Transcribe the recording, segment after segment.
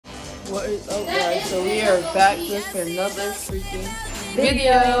What is up, guys? So we are back with another freaking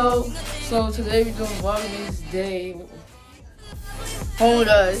video. So today we're doing Vlogmas day. Hold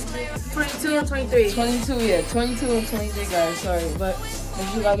on, guys. 22 and 23. 22, yeah, 22 and 23, guys. Sorry, but make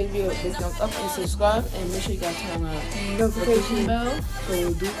sure you guys give me a big thumbs up and subscribe, and make sure you guys turn on the notification bell so when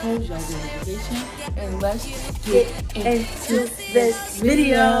we do post, y'all get a notification. And let's get into this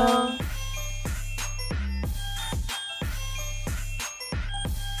video.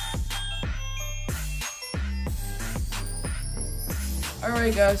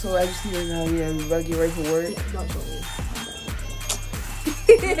 Alright guys, so as you see right now, yeah, we're about to get ready for work. Don't show me.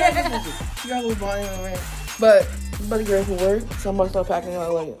 You gotta move on anyway. But I'm about to get ready for work, so I'm about to start packing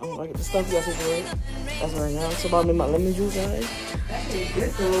out like the stuff you gotta take to work. That's right now. So I'm about to make my lemon juice, guys. That's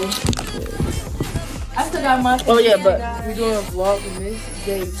good though. I still got my Oh yeah, but we're doing a vlog in this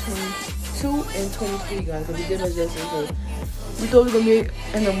day 22 and 23, guys, because we did this yesterday. So we thought we were gonna be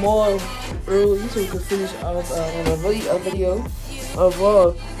in the mall early so we could finish off a video. A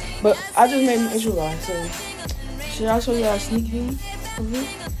vlog, but I just made an intro, guys. So should I show you a sneak peek of it?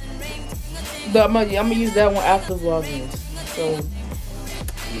 But I'm gonna use that one after vlogging. So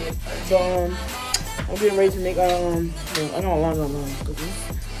yeah, I'm getting ready to make I don't want to because it's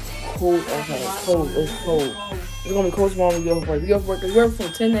cold outside. It's cold. It's gonna be cold tomorrow when we go to work. We go to work. We work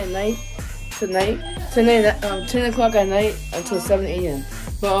from 10 at night tonight, 10 o'clock at night until 7 a.m.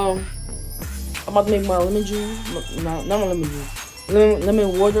 But I'm about to make my lemon juice. Not my lemon juice.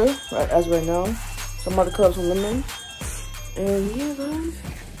 Lemon water right now. So I'm about to cut up some lemon. And yeah, guys.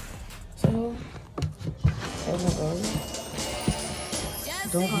 So, oh my god.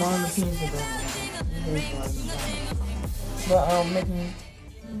 Don't mind the penis though. But making.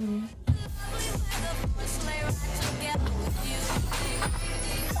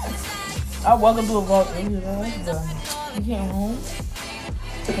 I welcome to a vlog earlier, guys, but we came home.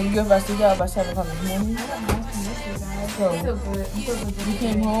 And you guys still got by 7 o'clock this morning. So we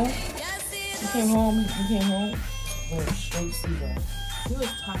came home. Went straight to sleep, guys. He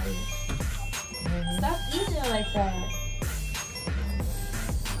was tired. Stop eating it like that.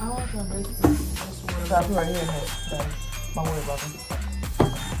 I want to embrace this water. Stop right here, guys. My water bottle.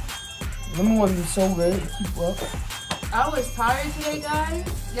 Lemon water is so good. It keep up. I was tired today, guys.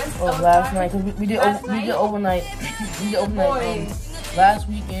 Last night, cause we did overnight. We did overnight last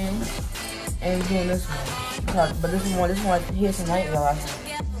weekend, and we're doing this one. But this one here tonight, the last one.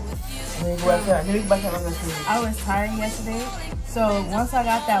 And then we go back to next week. I was tired yesterday, so once I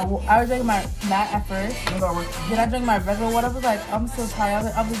got that, I was drinking my mat at first. Then I drank my regular water. I was like, I'm so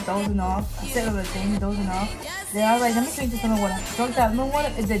tired. I was dozing off. I sat on the thing, dozing off. Then I was like, let me drink this lemon water. Drink that lemon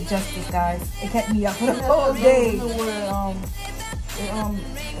water. It did justice, guys. It kept me up for the whole day. It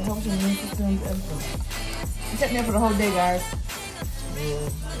helps your immune system and everything. It kept me up for the whole day, guys. Yeah.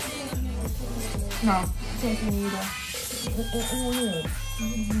 No, can't see me either.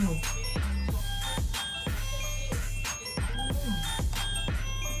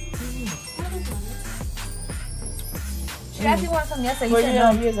 She actually wanted some yesterday. But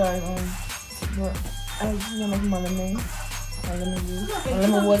yeah, guys. But I was gonna make my lemon juice,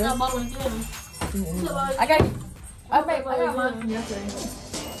 lemon water. I got mine from yesterday.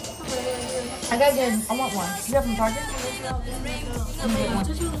 I got again. I want one. You have from Target? Let me get one.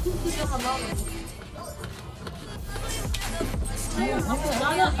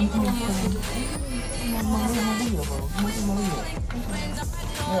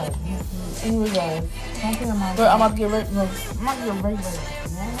 Anyway, guys, I'm about to get ready.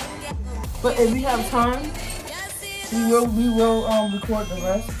 But if we have time, we will record the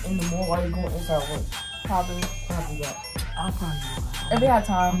rest in the morning while you're going inside work. Probably that. I'll probably do that. If we have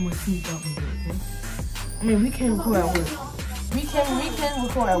time, I'm gonna sneak up and do it. Okay? I mean, we can record at work. We can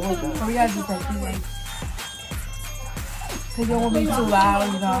record at work. So we gotta do something. Cause it won't be too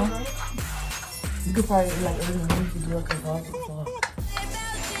loud, you know. You could probably like every week you do like a vlog.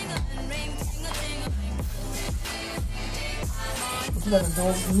 But you got the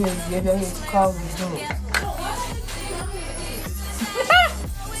door from here. You have to call the door.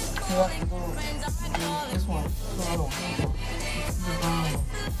 This one.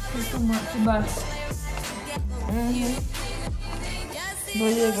 It's too much.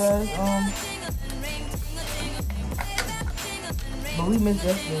 But yeah, guys. But we missed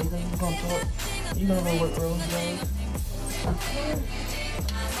yesterday because you're gonna go work early, guys.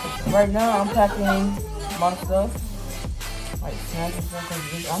 Right now, I'm packing my stuff, like snacks and stuff.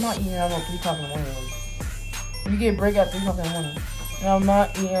 Cause I'm not eating out at 3 o'clock in the morning. You get a break at 3 o'clock in the morning. And I'm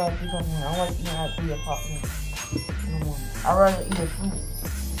not eating out at 3 o'clock in the morning. I don't like eating out at 3 o'clock in the morning. I'd rather eat a fruit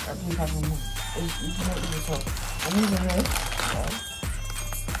at 3 o'clock in the morning. It's more easy. So I'm using this.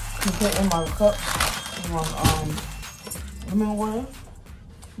 to put in my cup. Lemon water.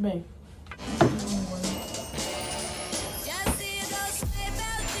 Babe.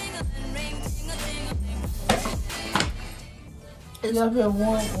 It's up here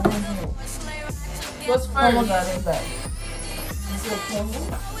warm. What's first? Oh my God, it's back. You see a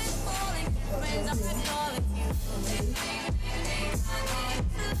camera?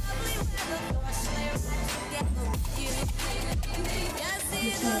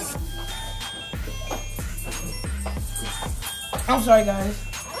 I'm sorry, guys.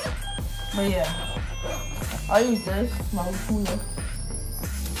 But yeah. I use this, my cooler.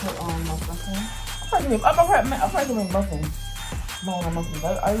 Put on my muffin. I'm probably make muffins. No, not muffins. I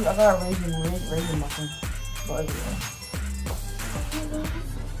got a raisin muffin. But yeah.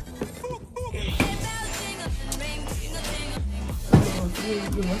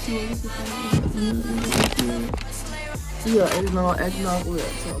 Yeah, eggnog with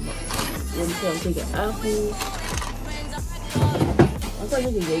it. So I'm taking apple. I'm trying to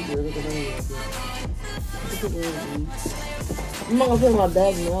take a yogurt. I'm not gonna put in my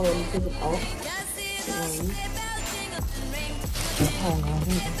bag now. Let me take it off.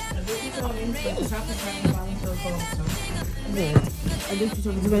 Yeah, I think you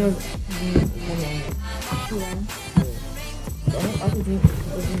told me I can drink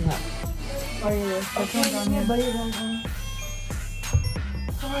it hot. Oh yeah, I can't down here. Buddy, I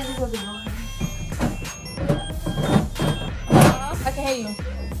can hear you.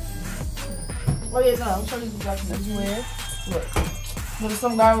 Oh yeah, no, I'm showing you this weird. Look, but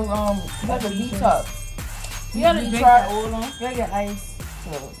some guy was had a detox. You gotta try all of them. You gotta get ice.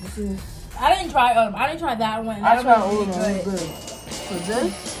 So this is. I didn't try that one. I tried all of them. It's good. So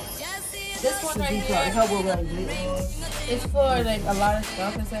this one right here. It help with like weight loss. It's for like a lot of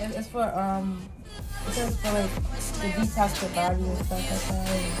stuff. It's for it says for like the detox your body and stuff like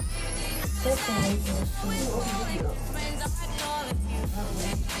that. It's for weight loss too.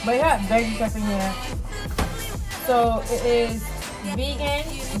 But yeah, veggie stuff in here. So it is vegan,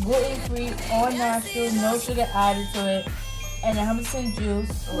 gluten-free, all natural, no sugar added to it, and 100%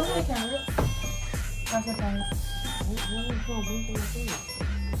 juice. What are the carrots? That's the carrots.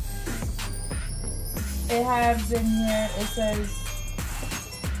 It has in here, it says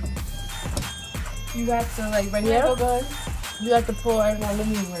you have to like right here, you have to pour in my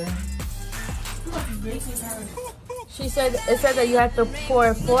living room. It said that you have to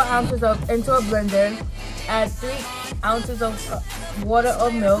pour 4 ounces into a blender, add 3 ounces of water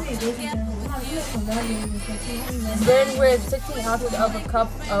or milk, blend with 16 ounces of a cup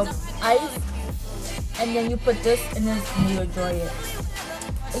of ice, and then you put this in this and you enjoy it.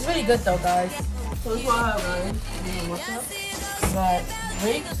 It's really good though, guys. So this is what I have, guys. I got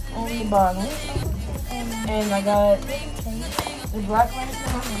grapes on the bottom, and I got the black rice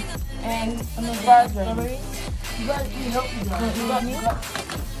and the fried strawberry. You gotta eat healthy, guys. You gotta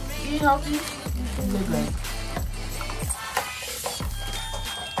eat healthy. Live good.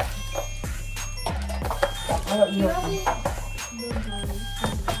 I got eat healthy.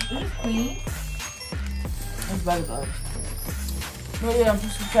 It's clean. It's better, guys. But yeah, I'm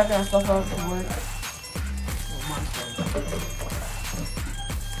just checking stuff out to work.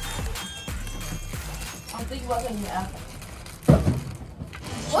 I'm thinking about taking the apple.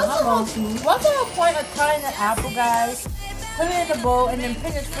 What's the whole point of cutting the apple, guys? Put it in the bowl and then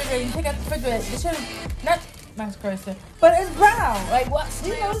put it in the refrigerator. You take out the refrigerator. It should not cursor, but it's brown. Like what? Do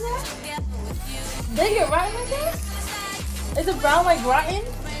you notice that? They get rotten like that? Is it brown like rotten?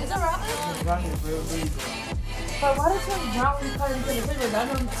 Is it rotten? It's rotten, it's really good. But why does it turn brown when you cut it into the refrigerator? I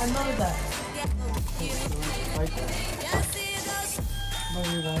noticed that. Like that. But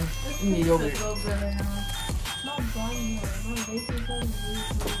you guys, you need yogurt. Not brown yet. My baking soda is really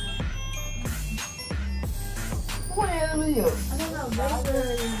good. Who had the video? I don't know.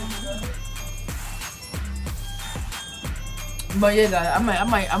 But yeah, guys, I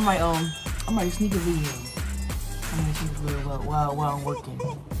might sneak a video. I might sneak a video while I'm working.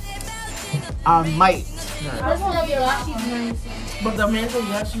 I might. I just want to be a lot nice. But the man said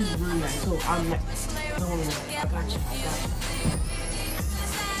yeah, she's really nice. So I'm like, don't worry, I got you.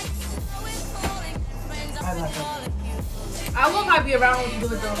 I will might be around when you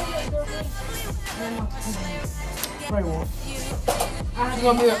do it though. Probably won't. She's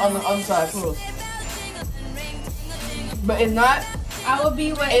gonna be on the other side first. But if not, I will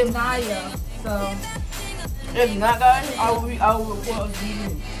be with Naya. So if not, guys, I will report us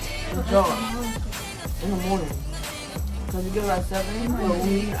leaving the job in the morning. Cause we get like 7, so we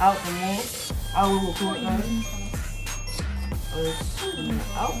leave out tomorrow. I will report guys.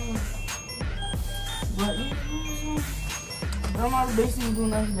 Out. But I'm basically doing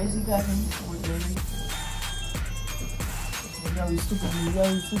that, basically packing with baby. You gotta be stupid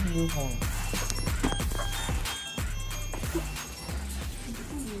uniform.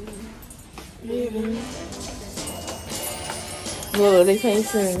 Yeah, man. Well, they can't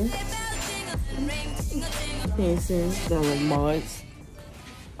sing. They're like mods.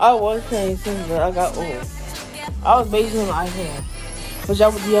 I was paying sing, but I got old. I was basically on the iPhone. But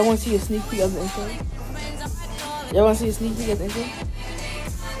y'all want to see a sneak peek of the intro? Y'all want to see a sneak peek of the intro?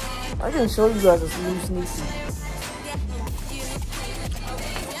 I can show you guys a new sneak peek.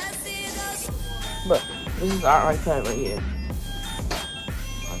 But this is our iPad right here.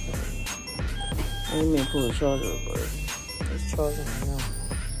 I didn't mean to pull the charger, but it's charging right now.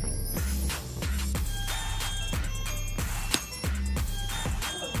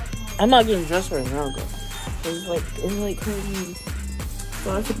 I'm not getting dressed right now, though. It's like currently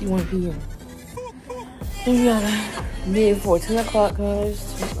 5:51 p.m. And we gotta be in for 10 o'clock, guys.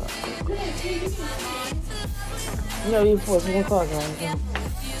 10 o'clock. We gotta be in for 10 o'clock, guys.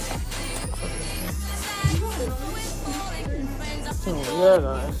 So, yeah,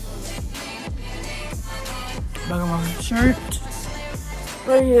 guys. Back on my shirt.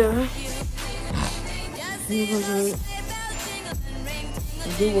 Right here. I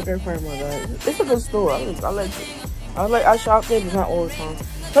do work in Paramount, guys. It's a good store. I like it. I shop there, but not all the time.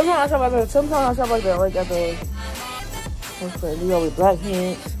 Sometimes I shop like that. Sometimes I shop like that, like at the what's that? You go with black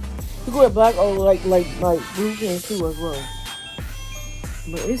pants. You go with black or like blue pants too as well.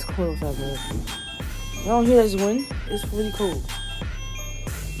 But it's cold outside, man. Y'all hear this wind? It's really cold.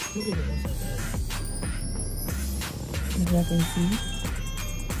 Look at it outside, guys. Y'all can see.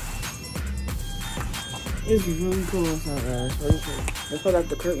 It's really cold outside, guys. Really cold. That's why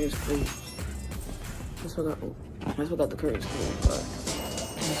the curtains closed. That's why the curtains closed, but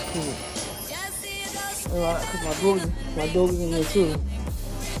it's cool. Cause my dog is in here too.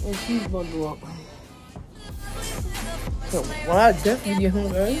 And she's about to go up. So when I definitely get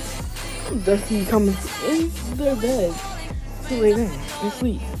home, guys, I'm definitely coming in their bed to lay down and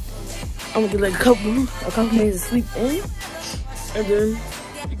sleep. I'm gonna get like a couple minutes of sleep in, and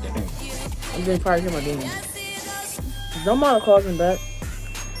then probably hit my game. Don't mind calling back.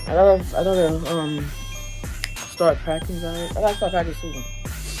 I gotta start packing, guys. I gotta start packing soon.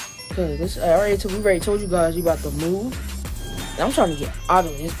 Cause this we already told you guys we about to move. And I'm trying to get out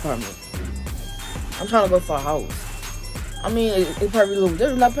of this apartment. I'm trying to go for a house. I mean, it probably a little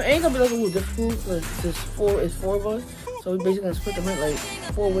different. It ain't gonna be like a little difficult because it's four of us. So we basically gonna split the rent like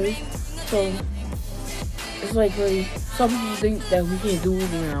 4 ways. So it's like really, some people think that we can't do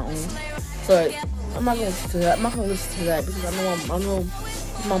it on our own. But I'm not gonna listen to that. I'm not gonna listen to that because I know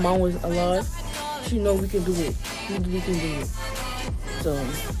if my mom was alive, she know we can do it. We can do it. So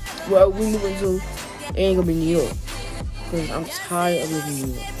what we moving to, it ain't gonna be New York. Cause I'm tired of living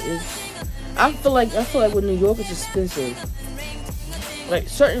in New York. I feel like with New York it's expensive. Like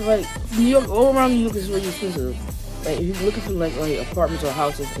New York, all around New York is really expensive. Like if you're looking for like apartments or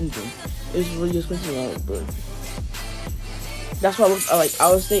houses, anything, it's really expensive. But that's why I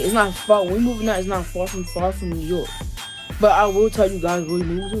would say it's not far. When we moving out, it's not far from New York. But I will tell you guys where we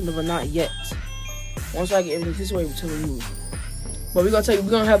moving, but not yet. Once I get everything situated until we move. But we're gonna tell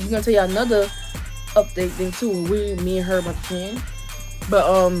you another update thing too. Me and her about to plan. But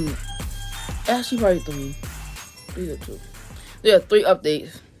actually probably 3. 3 or 2. Yeah, 3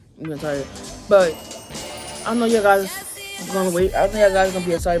 updates. I'm gonna tell you. But I know you guys are gonna wait. I think you guys are gonna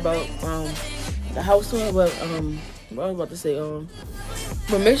be excited about the house tour. But what I was about to say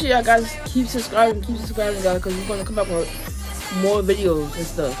but make sure y'all guys keep subscribing, guys, because we're gonna come back with more videos and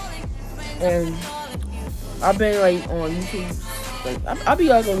stuff. And I've been like on YouTube. Like I'll be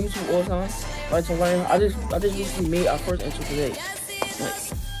guys on YouTube all the time. Like to learn. I just recently made our first intro today. Like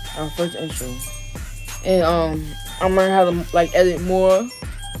our first intro. And I'm learning how to like edit more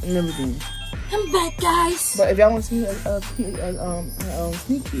and everything. I'm back, guys. But if y'all want to see a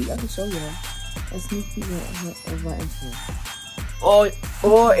sneak peek, I can show y'all a sneak peek of my intro.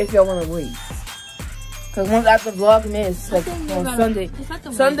 Or if y'all want to wait. Cause once after Vlogmas, like on Sunday.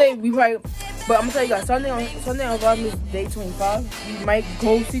 Sunday we probably. But I'm gonna tell you guys, Sunday on Vlogmas day 25, we might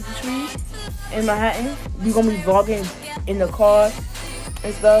go see the tree in Manhattan. We're gonna be vlogging in the car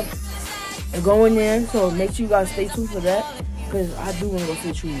and stuff and going there. So make sure you guys stay tuned for that, cause I do wanna go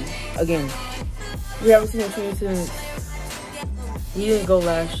see the tree again. We haven't seen the tree since we didn't go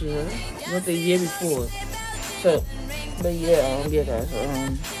last year. We went the year before. So, but yeah, guys.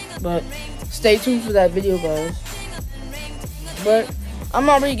 But stay tuned for that video, guys. But I'm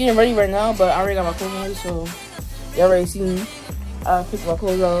not really getting ready right now, but I already got my clothes ready, so y'all already seen me. I picked my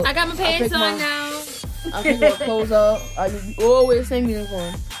clothes out. I got my pants on now. I pick my clothes up. I always same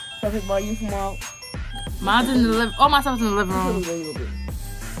uniform. So I pick my uniform out. Mine's in the living. All my stuff's in the living room.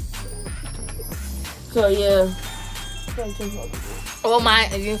 So yeah. All my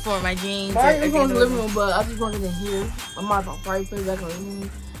uniform, my jeans. My uniform's in the living room, but I just want it in here. I might probably put it back on the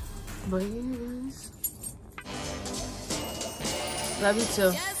room. But yeah, guys. Love you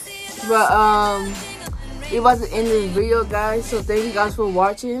too. But we're about to end this video, guys. So thank you guys for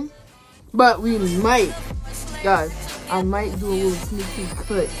watching. But we might, guys, I might do a little sneak peek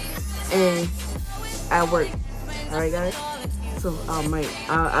clip and at work. Alright, guys. So I might.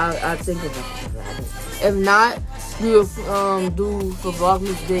 I think of it. If not, we will do for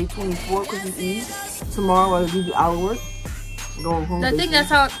Vlogmas Day 24 Christmas Eve tomorrow. I'll do our work. Going home. I think that's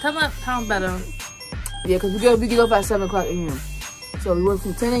how. Sounds better. Yeah, because we get up at 7 o'clock a.m. So we work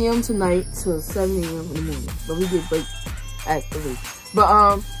from 10 a.m. tonight to 7 a.m. in the morning. But we get break at 3.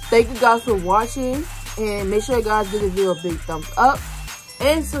 But thank you guys for watching, and make sure you guys give the video a big thumbs up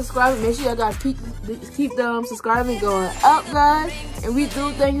and subscribe. Make sure you guys keep them subscribing going up, guys. And we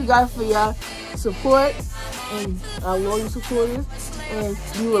do thank you guys for your support and our loyal supporters. And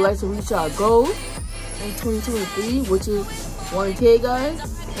we would like to reach our goal in 2023, which is 1K, guys.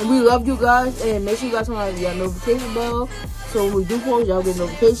 And we love you guys, and make sure you guys turn on your notification bell so when we do post, y'all get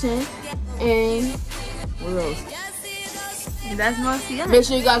notification. And what else? That's mostly it. Make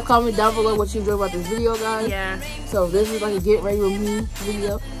sure you guys comment down below what you enjoyed about this video, guys. Yeah. So this is like a get ready with me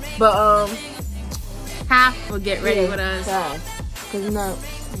video, but half will get ready with us. Cause I'm not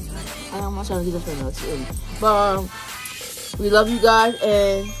trying to get this right now. It's early. But we love you guys,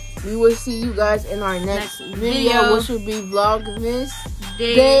 and we will see you guys in our next video, which will be Vlogmas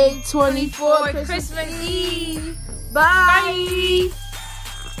Day 24 Christmas Eve. Bye.